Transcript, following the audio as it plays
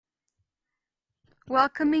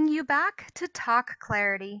Welcoming you back to Talk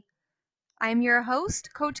Clarity. I'm your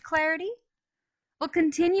host, Coach Clarity. We'll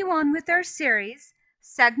continue on with our series,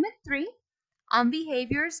 Segment 3, on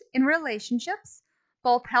behaviors in relationships,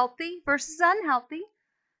 both healthy versus unhealthy,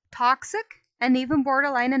 toxic, and even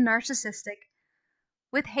borderline and narcissistic,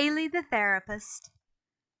 with Haley the therapist.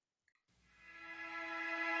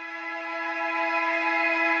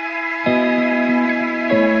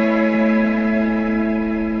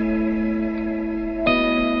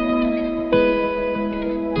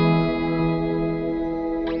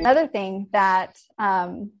 Another thing that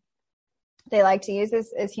they like to use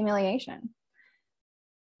is humiliation.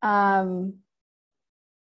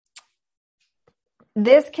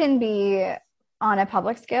 This can be on a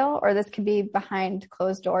public scale, or this can be behind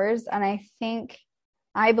closed doors. And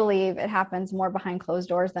I believe it happens more behind closed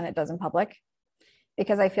doors than it does in public,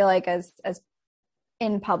 because I feel like as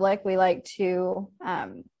in public, we like to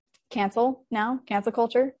cancel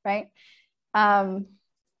culture, right?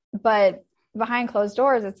 But behind closed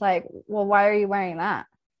doors, it's like, well, why are you wearing that?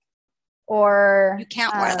 Or you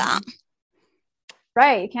can't wear that.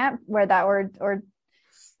 Right. You can't wear that, or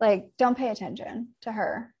like, don't pay attention to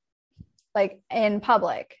her, like in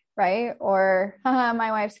public, right? Or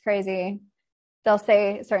my wife's crazy. They'll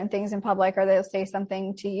say certain things in public, or they'll say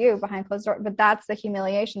something to you behind closed doors, but that's the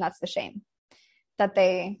humiliation. That's the shame that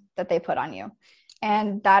they put on you.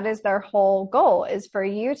 And that is their whole goal, is for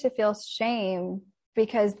you to feel shame,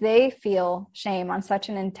 because they feel shame on such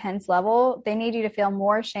an intense level. They need you to feel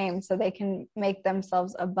more shame so they can make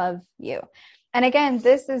themselves above you. And again,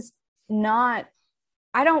 this is not,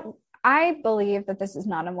 I believe that this is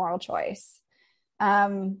not a moral choice.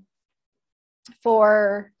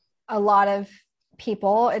 For a lot of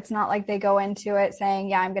people, it's not like they go into it saying,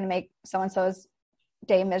 yeah, I'm going to make so-and-so's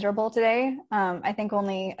day miserable today. I think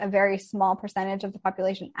only a very small percentage of the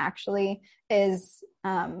population actually is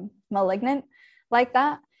malignant like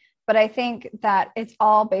that. But I think that it's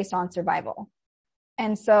all based on survival.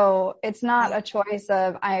 And so it's not a choice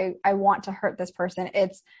of, I want to hurt this person.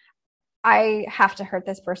 It's, I have to hurt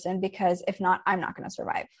this person, because if not, I'm not going to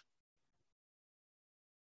survive.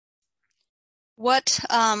 What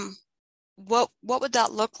would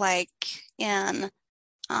that look like in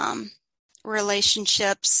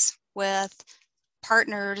relationships with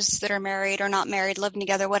partners that are married or not married, living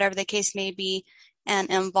together, whatever the case may be, and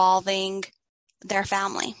involving their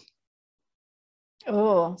family?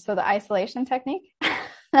 Oh, so the isolation technique?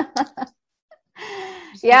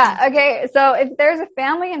 Yeah. Okay. So if there's a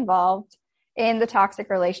family involved in the toxic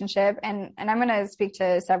relationship, and I'm going to speak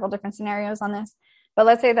to several different scenarios on this, but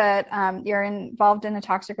let's say that you're involved in a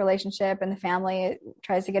toxic relationship and the family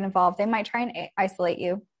tries to get involved. They might try and isolate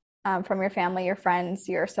you from your family, your friends,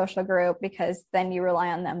 your social group, because then you rely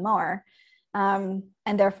on them more. And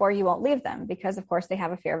therefore you won't leave them, because of course they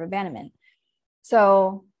have a fear of abandonment.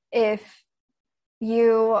 So if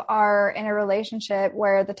you are in a relationship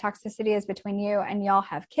where the toxicity is between you and y'all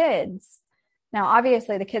have kids, now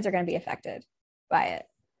obviously the kids are going to be affected by it,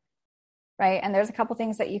 right? And there's a couple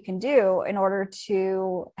things that you can do in order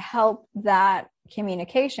to help that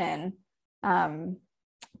communication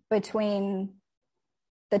between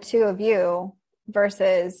the two of you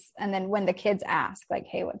versus, and then when the kids ask, like,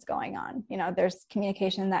 hey, what's going on? There's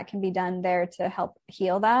communication that can be done there to help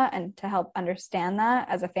heal that and to help understand that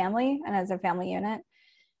as a family and as a family unit.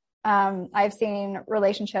 I've seen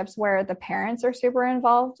relationships where the parents are super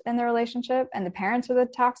involved in the relationship and the parents are the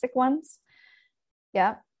toxic ones.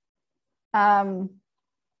 Yeah. And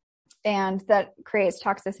that creates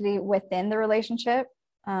toxicity within the relationship.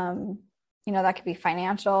 That could be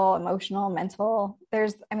financial, emotional, mental.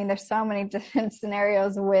 There's so many different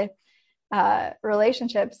scenarios with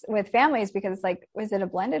relationships with families, because it's like, is it a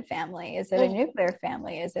blended family? Is it a nuclear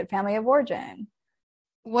family? Is it family of origin?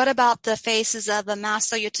 What about the phases of a mask?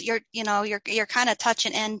 So you're kind of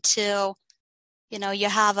touching into, you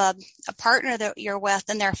have a partner that you're with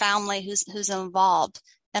and their family who's involved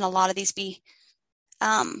in a lot of these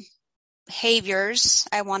behaviors.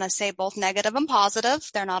 I want to say both negative and positive.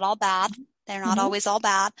 They're not all bad. They're not always all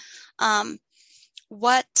bad.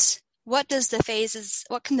 What can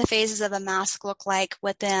the phases of a mask look like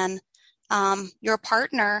within your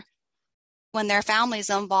partner when their family's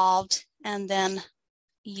involved, and then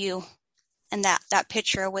you and that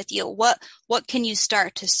picture with you? What can you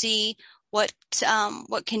start to see? What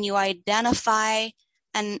can you identify,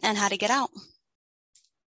 and how to get out?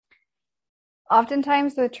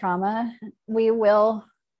 Oftentimes with trauma, we will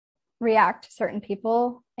react to certain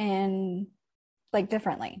people and like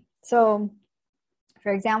differently. So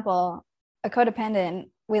for example, a codependent,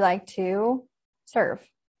 we like to serve.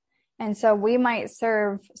 And so we might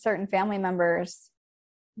serve certain family members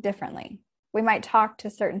differently. We might talk to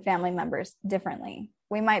certain family members differently.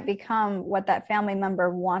 We might become what that family member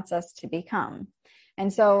wants us to become.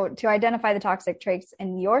 And so to identify the toxic traits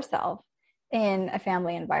in yourself in a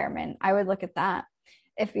family environment, I would look at that.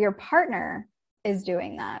 If your partner is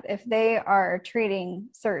doing that, if they are treating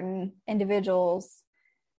certain individuals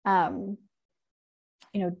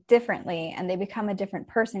differently, and they become a different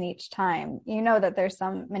person each time, that there's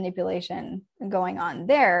some manipulation going on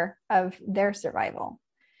there of their survival.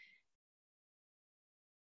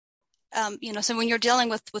 So when you're dealing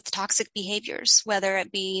with toxic behaviors, whether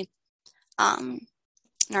it be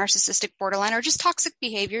narcissistic, borderline, or just toxic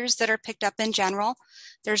behaviors that are picked up in general,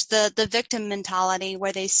 there's the victim mentality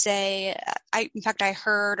where they say, in fact, I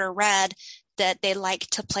heard or read that they like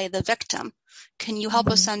to play the victim. Can you help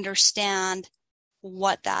us understand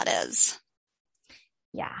what that is?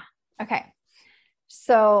 Yeah. Okay.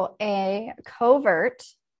 So a covert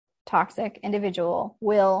toxic individual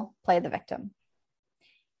will play the victim,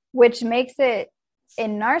 which makes it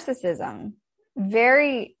in narcissism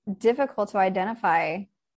very difficult to identify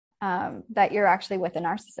that you're actually with a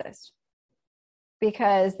narcissist,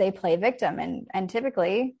 because they play victim. And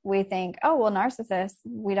typically we think, oh, well, narcissists,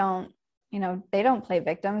 they don't play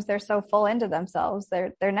victims. They're so full into themselves.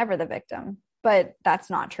 They're never the victim. But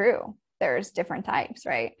that's not true. There's different types,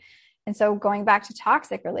 right? And so going back to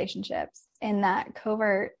toxic relationships, in that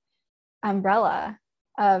covert umbrella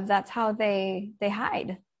of, that's how they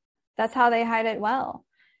hide. That's how they hide it well.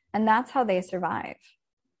 And that's how they survive.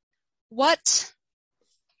 What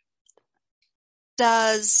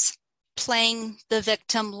does playing the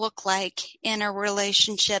victim look like in a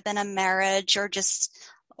relationship, in a marriage, or just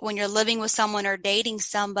when you're living with someone or dating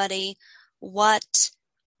somebody? What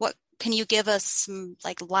can you give us some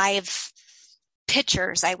live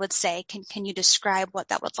pictures, I would say? Can you describe what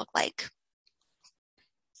that would look like?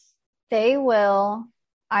 They will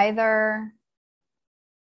either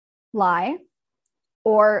lie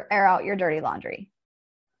or air out your dirty laundry.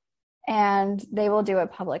 And they will do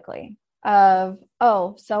it publicly of,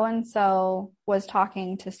 oh, so-and-so was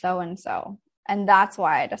talking to so-and-so, and that's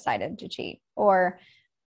why I decided to cheat. Or,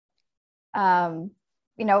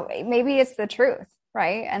 maybe it's the truth,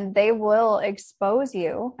 right? And they will expose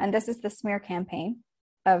you. And this is the smear campaign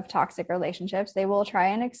of toxic relationships. They will try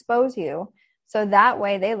and expose you, so that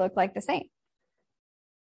way they look like the saint.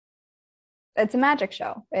 It's a magic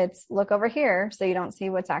show. It's look over here so you don't see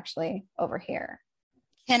what's actually over here.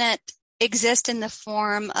 Can it exist in the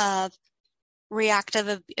form of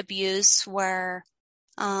reactive abuse where,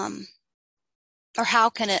 or how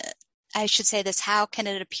can it, I should say this, how can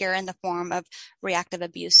it appear in the form of reactive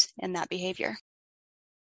abuse in that behavior?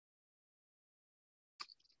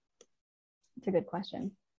 It's a good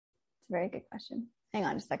question. It's a very good question. Hang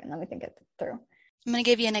on just a second. Let me think it through. I'm going to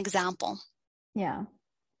give you an example. Yeah.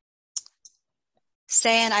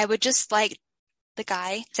 Saying I would just like the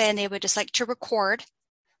guy saying they would just like to record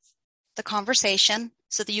the conversation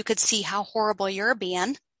so that you could see how horrible you're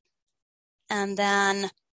being, and then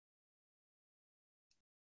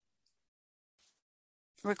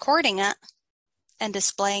recording it and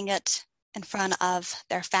displaying it in front of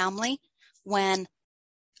their family when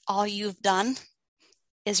all you've done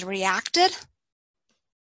is reacted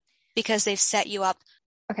because they've set you up.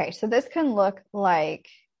 Okay, so this can look like,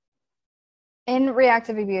 in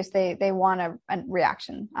reactive abuse, they want a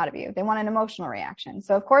reaction out of you. They want an emotional reaction.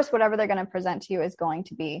 So of course, whatever they're going to present to you is going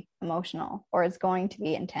to be emotional, or it's going to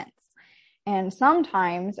be intense. And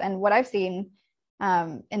sometimes, and what I've seen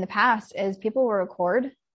in the past, is people will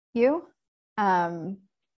record you in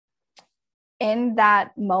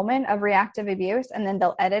that moment of reactive abuse, and then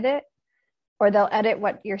they'll edit it, or they'll edit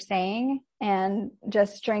what you're saying and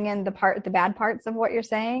just string in the bad parts of what you're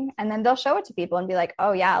saying. And then they'll show it to people and be like,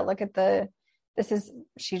 oh yeah, look at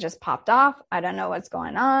she just popped off. I don't know what's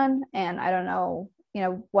going on. And I don't know,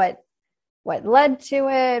 what led to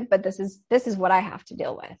it, but this is what I have to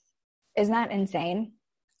deal with. Isn't that insane?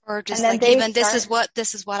 Or just like, even this is what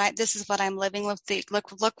I'm living with.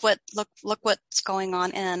 Look what's going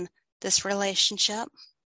on in this relationship.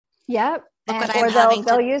 Yep.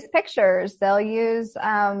 They'll use pictures. They'll use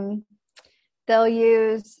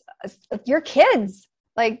your kids.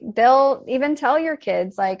 Like, they'll even tell your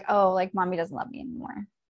kids, like, oh, like, mommy doesn't love me anymore.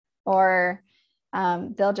 Or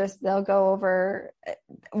they'll go over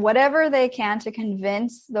whatever they can to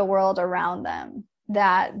convince the world around them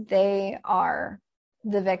that they are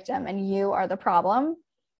the victim and you are the problem,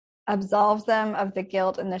 absolves them of the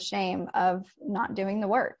guilt and the shame of not doing the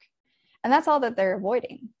work. And that's all that they're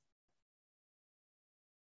avoiding.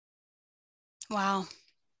 Wow.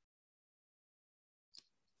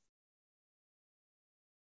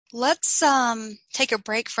 Let's take a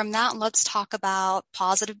break from that and let's talk about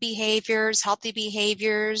positive behaviors, healthy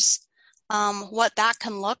behaviors, what that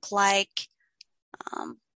can look like,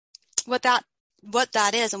 um, what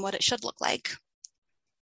that is and what it should look like.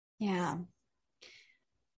 Yeah.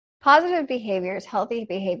 Positive behaviors, healthy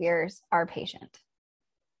behaviors are patient.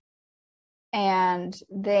 And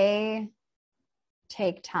they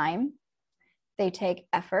take time, they take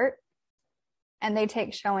effort, and they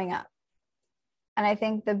take showing up. And I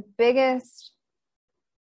think the biggest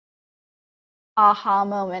aha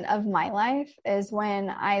moment of my life is when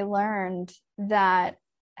I learned that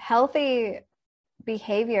healthy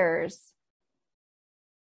behaviors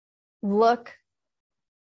look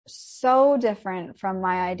so different from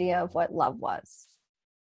my idea of what love was.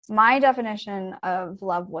 My definition of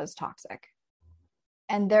love was toxic.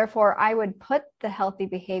 And therefore, I would put the healthy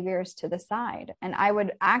behaviors to the side and I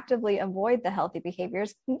would actively avoid the healthy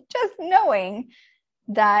behaviors, just knowing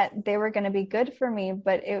that they were going to be good for me,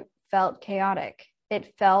 but it felt chaotic.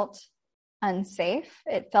 It felt unsafe.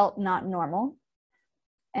 It felt not normal.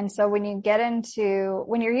 And so when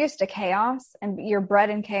you're used to chaos and you're bred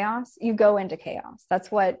in chaos, you go into chaos.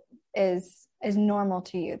 That's what is normal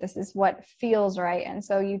to you. This is what feels right. And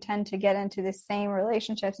so you tend to get into the same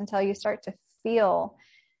relationships until you start to feel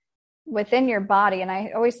within your body. And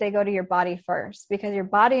I always say, go to your body first, because your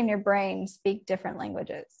body and your brain speak different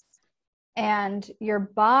languages. And your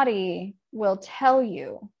body will tell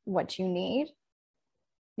you what you need.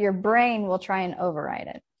 Your brain will try and override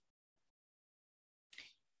it.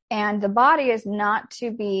 And the body is not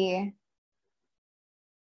to be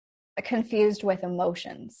confused with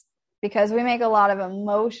emotions, because we make a lot of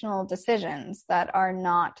emotional decisions that are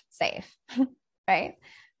not safe, right?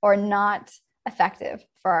 Or not effective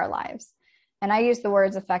for our lives. And I use the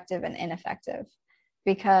words effective and ineffective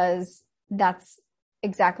because that's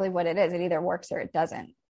exactly what it is. It either works or it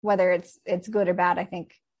doesn't. Whether it's good or bad, I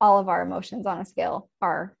think all of our emotions on a scale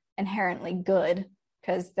are inherently good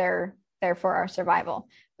because they're there for our survival.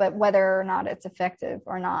 But whether or not it's effective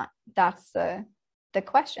or not, that's the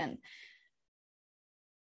question.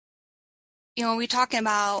 You know, when you talk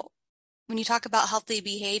about healthy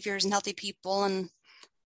behaviors and healthy people, and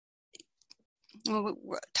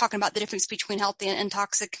we're talking about the difference between healthy and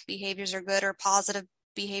toxic behaviors, or good or positive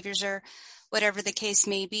behaviors, or whatever the case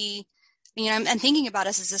may be. You know, I'm thinking about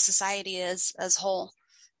us as a society as whole.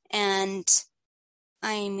 And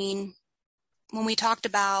I mean, when we talked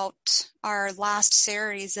about our last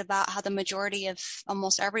series about how the majority of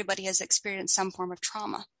almost everybody has experienced some form of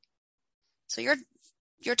trauma. So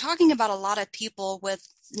you're talking about a lot of people with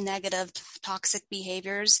negative, toxic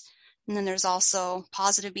behaviors. And then there's also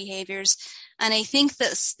positive behaviors. And I think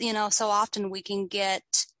that, you know, so often we can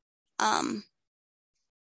get,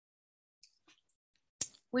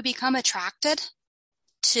 we become attracted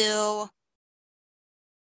to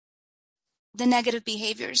the negative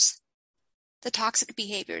behaviors, the toxic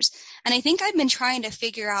behaviors. And I think I've been trying to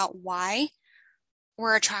figure out why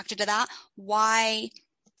we're attracted to that, why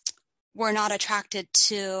we're not attracted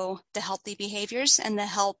to the healthy behaviors and the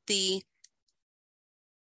healthy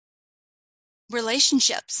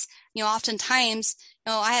relationships. You know, oftentimes,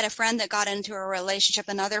 you know, I had a friend that got into a relationship,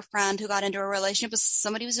 another friend who got into a relationship with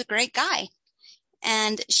somebody who was a great guy,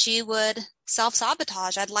 and she would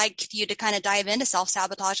self-sabotage. I'd like you to kind of dive into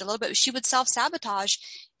self-sabotage a little bit. She would self-sabotage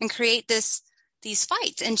and create these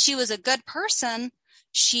fights. And she was a good person.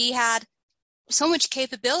 She had so much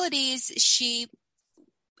capabilities. She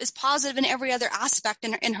is positive in every other aspect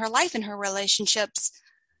in her life, in her relationships.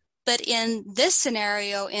 But in this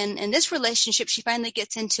scenario, in this relationship, she finally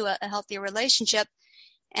gets into a healthy relationship,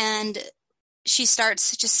 and she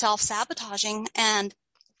starts just self-sabotaging, and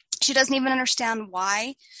she doesn't even understand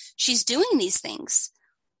why she's doing these things.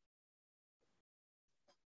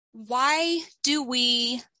 Why do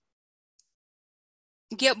we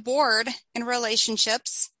get bored in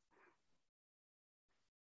relationships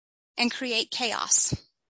and create chaos?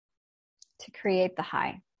 To create the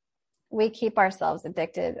high. We keep ourselves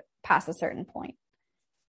addicted past a certain point.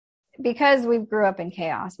 Because we grew up in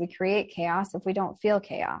chaos, we create chaos if we don't feel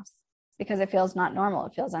chaos, because it feels not normal,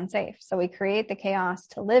 it feels unsafe. So we create the chaos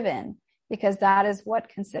to live in because that is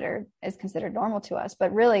what is considered normal to us.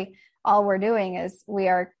 But really, all we're doing is we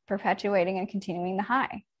are perpetuating and continuing the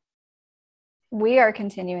high. We are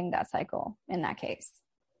continuing that cycle in that case.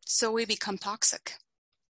 So we become toxic.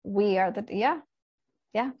 We are yeah.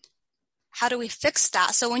 How do we fix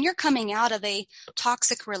that? So when you're coming out of a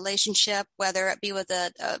toxic relationship, whether it be with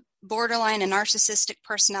a borderline, a narcissistic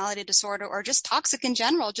personality disorder, or just toxic in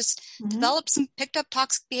general, just develop some picked up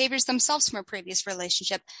toxic behaviors themselves from a previous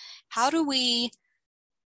relationship, how do we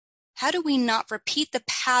how do we not repeat the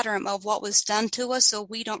pattern of what was done to us so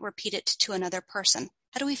we don't repeat it to another person?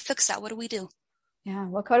 How do we fix that? What do we do? Yeah,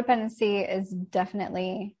 well, codependency is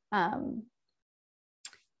definitely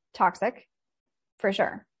toxic, for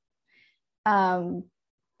sure. And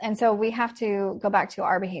so we have to go back to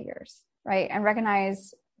our behaviors, right? And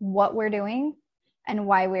recognize what we're doing and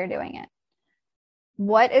why we're doing it.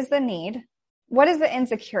 What is the need? What is the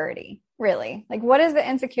insecurity, really? Like, what is the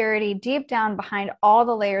insecurity deep down behind all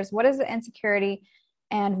the layers? What is the insecurity,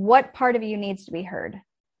 and what part of you needs to be heard?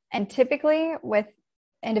 And typically with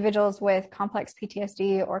individuals with complex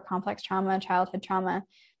PTSD or complex trauma, childhood trauma,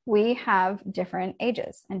 we have different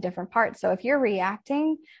ages and different parts. So if you're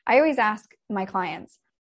reacting, I always ask my clients,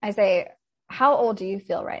 I say, how old do you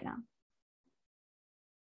feel right now?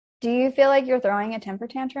 Do you feel like you're throwing a temper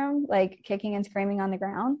tantrum, like kicking and screaming on the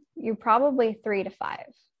ground? You're probably 3 to 5,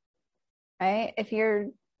 right? If you're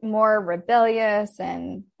more rebellious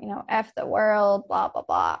and, F the world, blah, blah,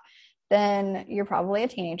 blah, then you're probably a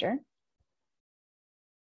teenager,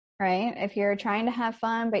 right? If you're trying to have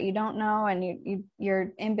fun, but you don't know, and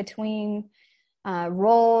you're in between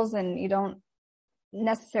roles, and you don't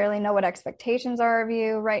necessarily know what expectations are of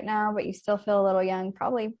you right now, but you still feel a little young,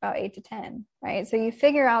 probably about 8 to 10, right? So you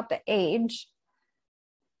figure out the age,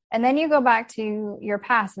 and then you go back to your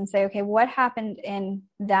past and say, okay, what happened in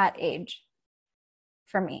that age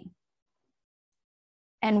for me?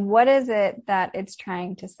 And what is it that it's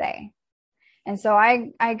trying to say? And so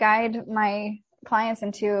I guide my clients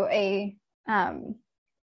into a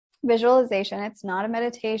visualization. It's not a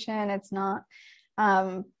meditation. It's not,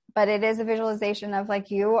 but it is a visualization of,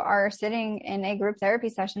 like, you are sitting in a group therapy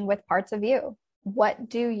session with parts of you. What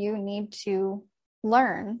do you need to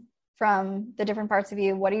learn from the different parts of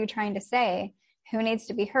you? What are you trying to say? Who needs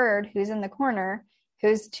to be heard? Who's in the corner?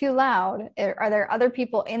 Who's too loud? Are there other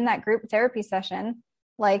people in that group therapy session,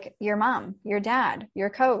 like your mom, your dad, your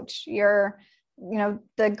coach,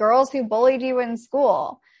 the girls who bullied you in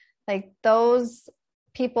school? Like, those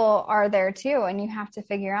people are there too, and you have to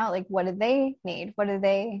figure out, like, what do they need? What are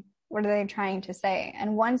they trying to say?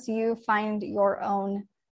 And once you find your own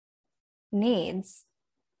needs,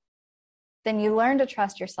 then you learn to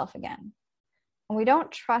trust yourself again. And we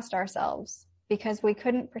don't trust ourselves because we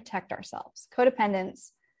couldn't protect ourselves.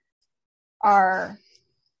 Codependents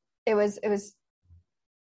it was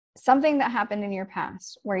something that happened in your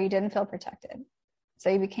past where you didn't feel protected. So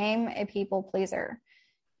you became a people pleaser.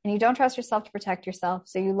 And you don't trust yourself to protect yourself,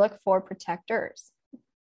 so you look for protectors,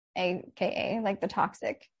 aka like the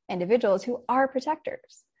toxic individuals who are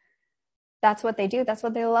protectors. That's what they do. That's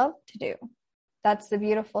what they love to do. That's the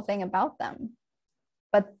beautiful thing about them.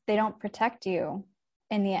 But they don't protect you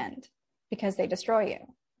in the end because they destroy you.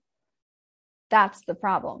 That's the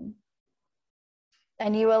problem.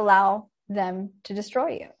 And you allow them to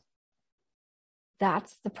destroy you.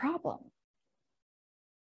 That's the problem.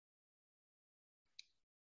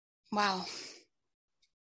 Wow.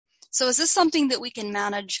 So is this something that we can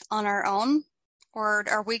manage on our own, or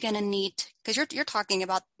are we going to need, because you're talking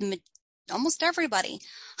about almost everybody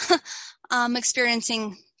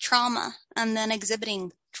experiencing trauma and then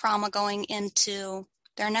exhibiting trauma going into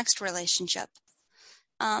their next relationship.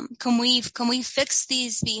 Can we fix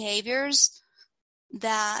these behaviors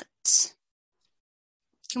that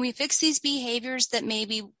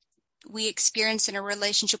maybe we experience in a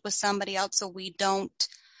relationship with somebody else, so we don't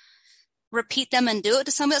repeat them and do it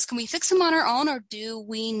to somebody else? Can we fix them on our own, or do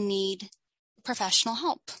we need professional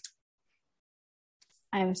help?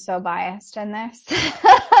 I'm so biased in this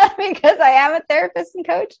because I am a therapist and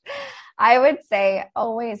coach. I would say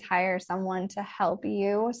always hire someone to help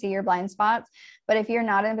you see your blind spots. But if you're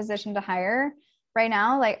not in a position to hire right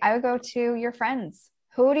now, like, I would go to your friends.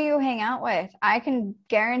 Who do you hang out with? I can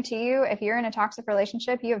guarantee you, if you're in a toxic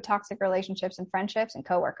relationship, you have toxic relationships and friendships and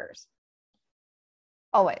coworkers.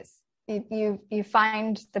 Always. You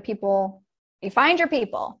find the people, you find your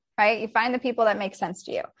people, right? You find the people that make sense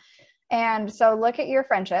to you. And so look at your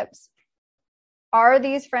friendships. Are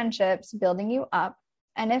these friendships building you up?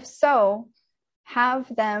 And if so,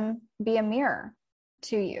 have them be a mirror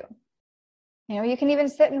to you. You can even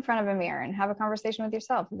sit in front of a mirror and have a conversation with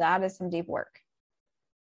yourself. That is some deep work.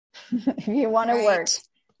 If you want to work,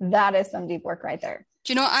 that is some deep work right there.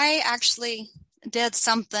 Do you know, I actually did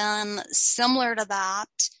something similar to that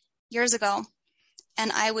years ago,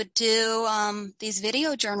 and I would do these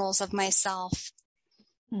video journals of myself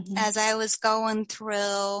as I was going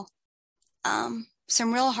through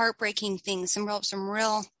some real heartbreaking things, some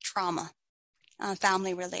real trauma,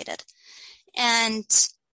 family related. And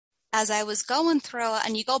as I was going through,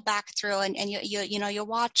 and you go back through and you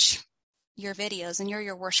watch your videos and you're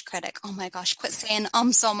your worst critic. Oh my gosh, quit saying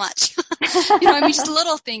so much. Just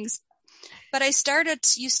little things. But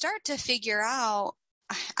you start to figure out,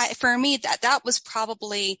 for me, that was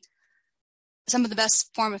probably some of the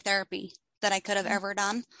best form of therapy that I could have ever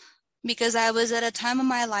done, because I was at a time in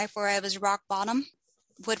my life where I was rock bottom,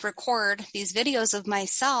 would record these videos of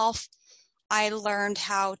myself. I learned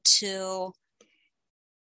how to,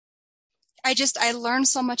 I learned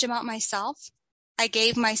so much about myself. I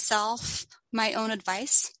gave myself my own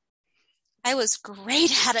advice. I was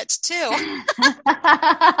great at it too. Isn't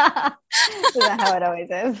that how it always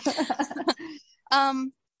is?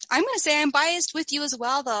 I'm going to say I'm biased with you as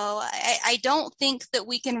well, though. I don't think that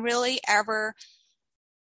we can really ever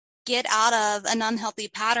get out of an unhealthy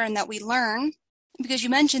pattern that we learn, because you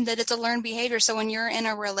mentioned that it's a learned behavior. So when you're in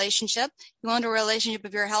a relationship, you go into a relationship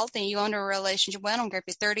if you're healthy, you go into a relationship, well, I don't care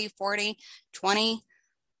if you're 30, 40, 20,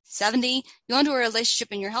 70, you go into a relationship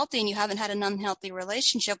and you're healthy and you haven't had an unhealthy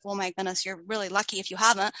relationship. Well, my goodness, you're really lucky if you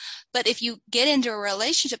haven't. But if you get into a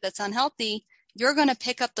relationship that's unhealthy, you're going to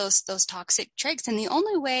pick up those toxic traits. And the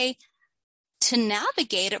only way to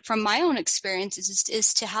navigate it, from my own experiences,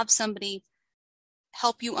 is to have somebody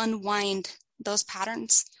help you unwind those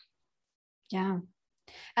patterns. Yeah.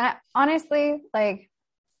 And honestly, like,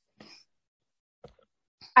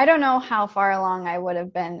 I don't know how far along I would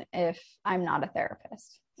have been if I'm not a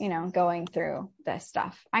therapist, going through this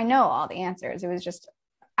stuff. I know all the answers. It was just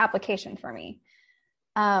application for me.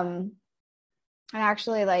 I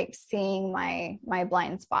actually like seeing my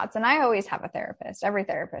blind spots, and I always have a therapist. Every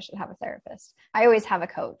therapist should have a therapist. I always have a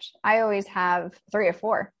coach. I always have 3 or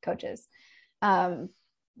 4 coaches,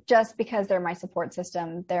 just because they're my support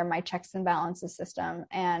system. They're my checks and balances system.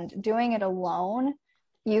 And doing it alone,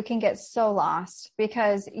 you can get so lost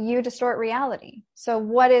because you distort reality. So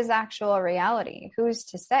what is actual reality? Who's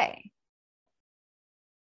to say?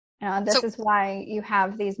 This is why you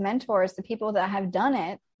have these mentors, the people that have done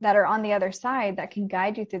it, that are on the other side, that can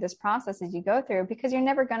guide you through this process as you go through, because you're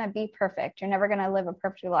never going to be perfect. You're never going to live a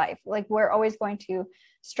perfect life. Like, we're always going to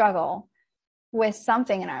struggle with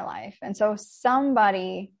something in our life. And so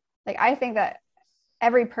somebody, like, I think that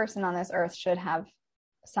every person on this earth should have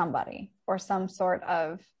somebody or some sort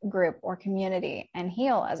of group or community and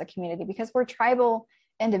heal as a community, because we're tribal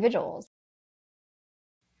individuals.